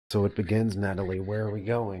So it begins, Natalie. Where are we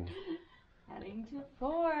going? Heading to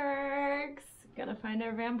Forks. Gonna find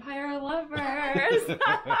our vampire lovers.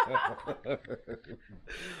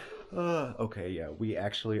 Okay, yeah, we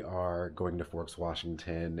actually are going to Forks,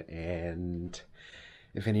 Washington, and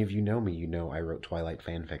if any of you know me, you know I wrote Twilight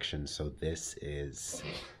fan fiction, so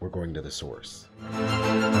we're going to the source.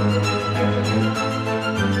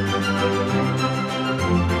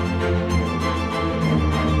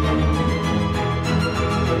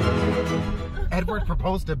 Edward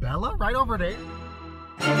proposed to Bella right over there.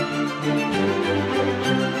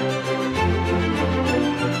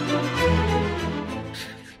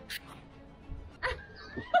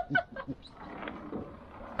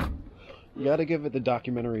 You gotta give it the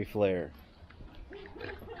documentary flair.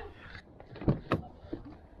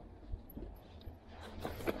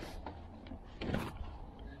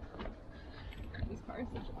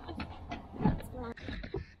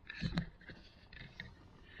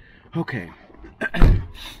 Okay.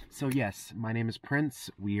 So yes, my name is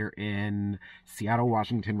Prince. We are in Seattle,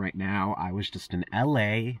 Washington right now. I was just in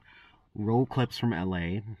LA. Roll clips from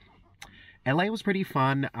LA. LA was pretty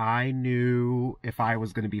fun. I knew if I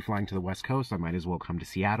was going to be flying to the West Coast, I might as well come to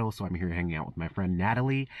Seattle. So I'm here hanging out with my friend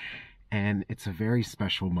Natalie. And it's a very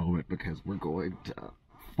special moment because we're going to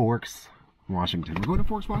Forks, Washington. We're going to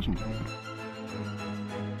Forks, Washington.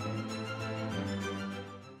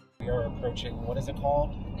 We are approaching, what is it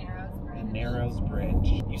called? Narrows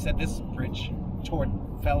Bridge. You said this bridge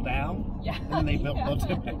fell down? Yeah. And they built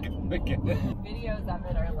it back up again. Videos of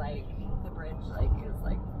it are like, the bridge is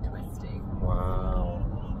twisting. Wow.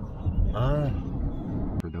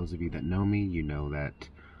 For those of you that know me, you know that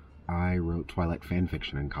I wrote Twilight fan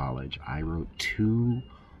fiction in college. I wrote 2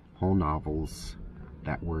 whole novels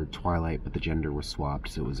that were Twilight, but the gender was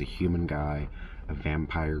swapped. So it was a human guy, a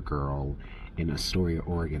vampire girl in Astoria,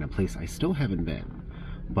 Oregon, a place I still haven't been.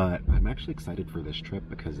 But I'm actually excited for this trip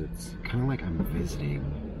because it's kind of like I'm visiting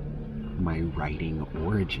my writing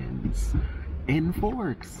origins in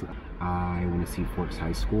Forks. I want to see Forks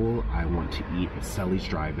High School. I want to eat at Sully's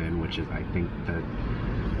Drive-In, which is, I think, the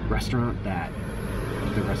restaurant that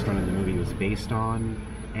the restaurant in the movie was based on.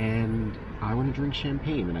 And I want to drink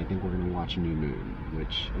champagne, and I think we're going to watch New Moon,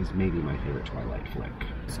 which is maybe my favorite Twilight flick.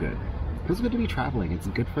 It's good. It feels good to be traveling. It's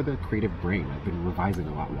good for the creative brain. I've been revising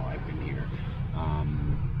a lot while I've been here.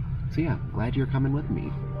 So yeah, glad you're coming with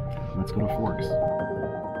me. Let's go to Forks.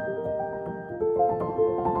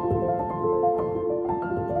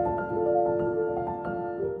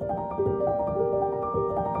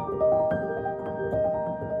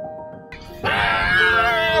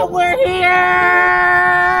 Ah, we're here!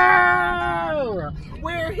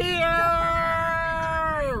 We're here!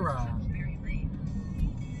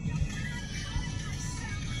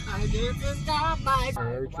 I get to stop my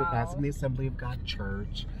church. We're passing the Assembly of God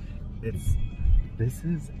Church. This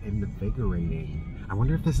is invigorating. I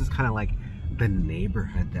wonder if this is kind of like the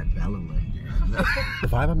neighborhood that Bella lived in. The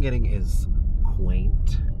vibe I'm getting is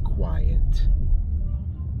quaint, quiet.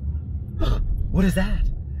 What is that?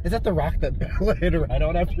 Is that the rock that Bella hit her head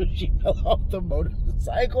on after she fell off the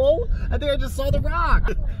motorcycle? I think I just saw the rock.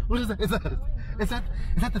 What is that? Is that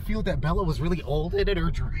the field that Bella was really old in her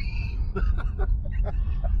dream? Oh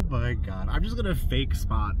my god, I'm just gonna fake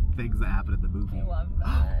spot things that happen in the movie. I love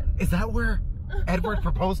that. Is that where Edward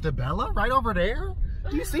proposed to Bella? Right over there?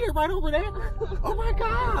 Do you see it right over there? Oh my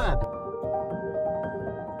god!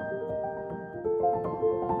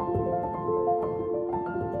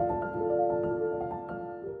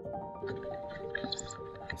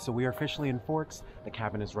 So we are officially in Forks. The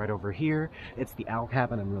cabin is right over here. It's the Owl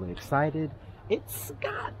Cabin. I'm really excited. It's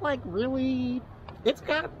got it's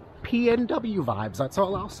got PNW vibes. That's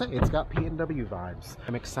all I'll say. It's got PNW vibes.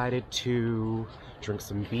 I'm excited to drink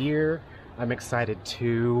some beer. I'm excited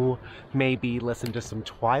to maybe listen to some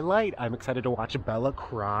Twilight. I'm excited to watch Bella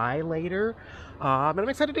cry later. And I'm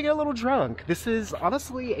excited to get a little drunk. This is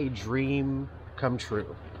honestly a dream come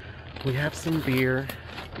true. We have some beer.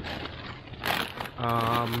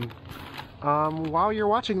 While you're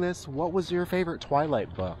watching this, what was your favorite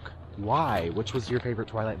Twilight book? Why? Which was your favorite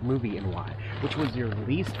Twilight movie and why? Which was your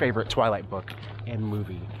least favorite Twilight book and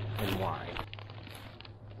movie and why?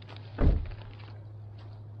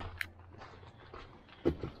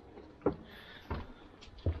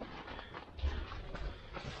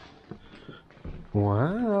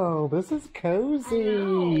 Wow, this is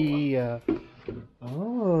cozy.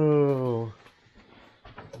 Oh.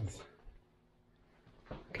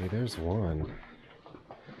 Okay, there's one.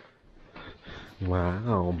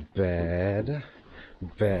 Wow, bed,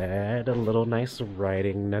 a little nice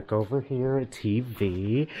writing nook over here, a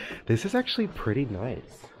TV. This is actually pretty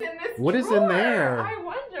nice. In this What is drawer? in there? I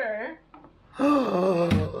wonder. Ah!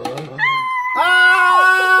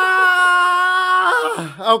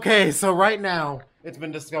 Okay, so right now it's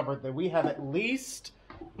been discovered that we have at least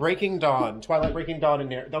Breaking Dawn, Twilight Breaking Dawn in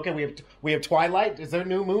there. Okay, we have Twilight. Is there a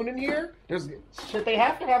new moon in here? There's shit. They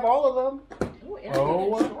have to have all of them. Ooh, and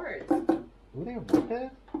shorts. Ooh, they have what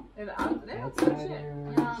that? They have some shit.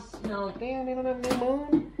 Yeah. No. Damn, they don't have a new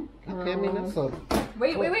moon. Okay, I mean that's a.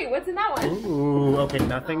 Wait. What's in that one? Ooh, okay,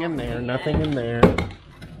 nothing in there. Nothing in there.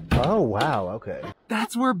 Oh wow, okay.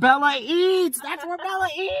 That's where Bella eats. That's where Bella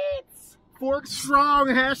eats. Fork strong.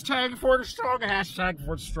 Hashtag fork strong. Hashtag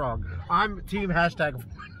fork strong. I'm team hashtag fork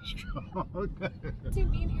strong. Interesting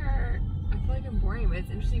being here. I feel like I'm boring, but it's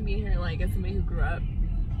interesting being here, like, as somebody who grew up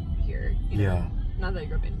here. You know? Yeah. Not that I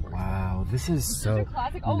grew up in Forks. Wow, this is so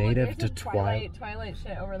classic. Oh, native look, to Twilight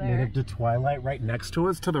shit over there. Native to Twilight, right next to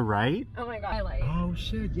us, to the right. Oh my god, Twilight. Oh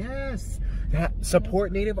shit, yes. That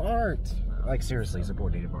support native art. Like seriously,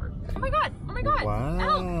 support native art. Oh my god. Oh my god.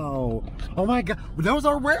 Wow. Oh my god, those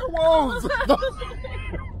are werewolves.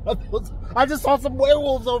 I just saw some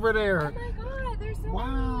werewolves over there. Oh my god, there's so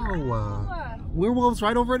wow. Werewolves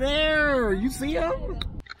right over there. You see them?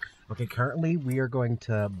 Okay, currently we are going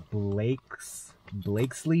to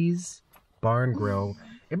Blakesley's Barn Grill.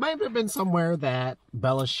 It might have been somewhere that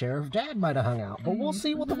Bella's sheriff dad might have hung out, but we'll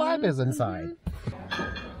see what the vibe is inside.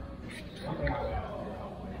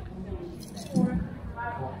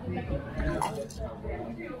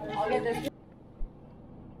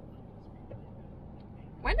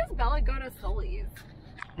 When does Bella go to Sully's?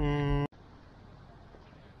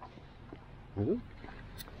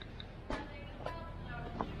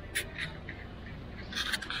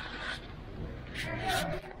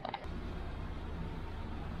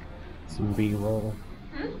 Some B-roll.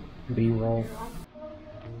 B-roll.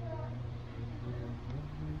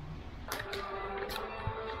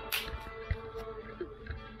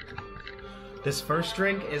 This first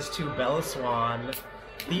drink is to Bella Swan,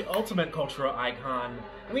 the ultimate cultural icon.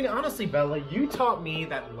 I mean, honestly, Bella, you taught me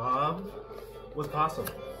that love was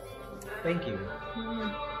possible. Thank you.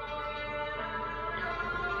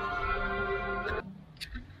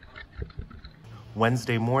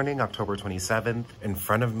 Wednesday morning, October 27th. In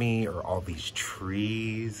front of me are all these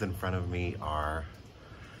trees. In front of me are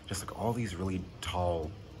just like all these really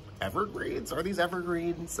tall evergreens. Are these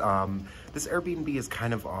evergreens? This Airbnb is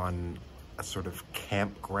kind of on a sort of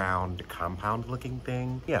campground compound looking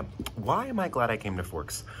thing. Yeah, why am I glad I came to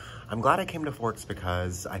Forks? I'm glad I came to Forks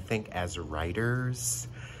because I think as writers,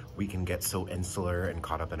 we can get so insular and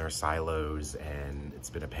caught up in our silos, and it's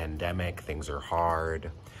been a pandemic, things are hard.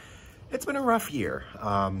 It's been a rough year.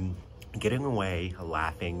 Getting away,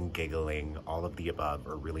 laughing, giggling, all of the above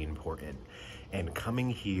are really important. And coming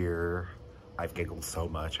here, I've giggled so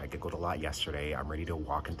much. I giggled a lot yesterday. I'm ready to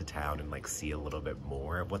walk into town and like see a little bit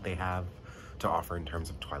more of what they have to offer in terms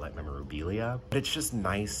of Twilight memorabilia. But it's just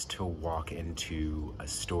nice to walk into a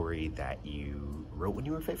story that you wrote when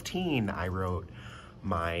you were 15. I wrote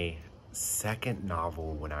my second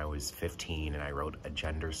novel when I was 15, and I wrote a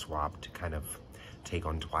gender swap to kind of take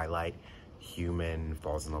on Twilight. Human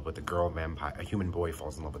falls in love with a girl vampire, a human boy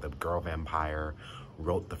falls in love with a girl vampire.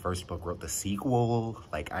 Wrote the first book, wrote the sequel.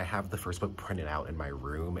 Like, I have the first book printed out in my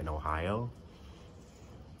room in Ohio.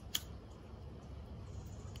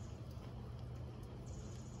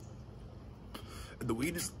 The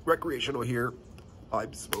weed is recreational here.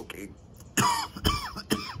 I'm smoking.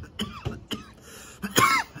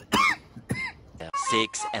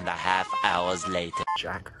 6.5 hours later.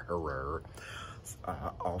 Jack Herrera,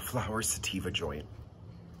 all flower sativa joint.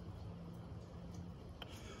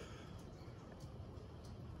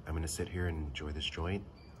 I'm gonna sit here and enjoy this joint,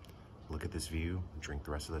 look at this view, drink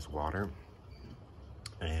the rest of this water,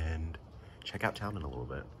 and check out town in a little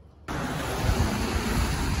bit.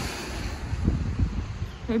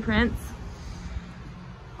 Hey, Prince.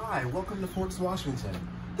 Hi, welcome to Forks, Washington.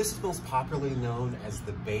 This is most popularly known as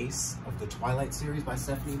the base of the Twilight series by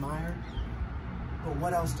Stephanie Meyer. But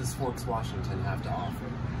what else does Forks, Washington have to offer?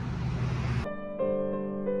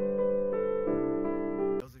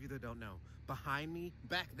 Those of you that don't know, behind me,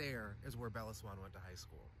 back there, is where Bella Swan went to high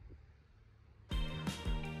school.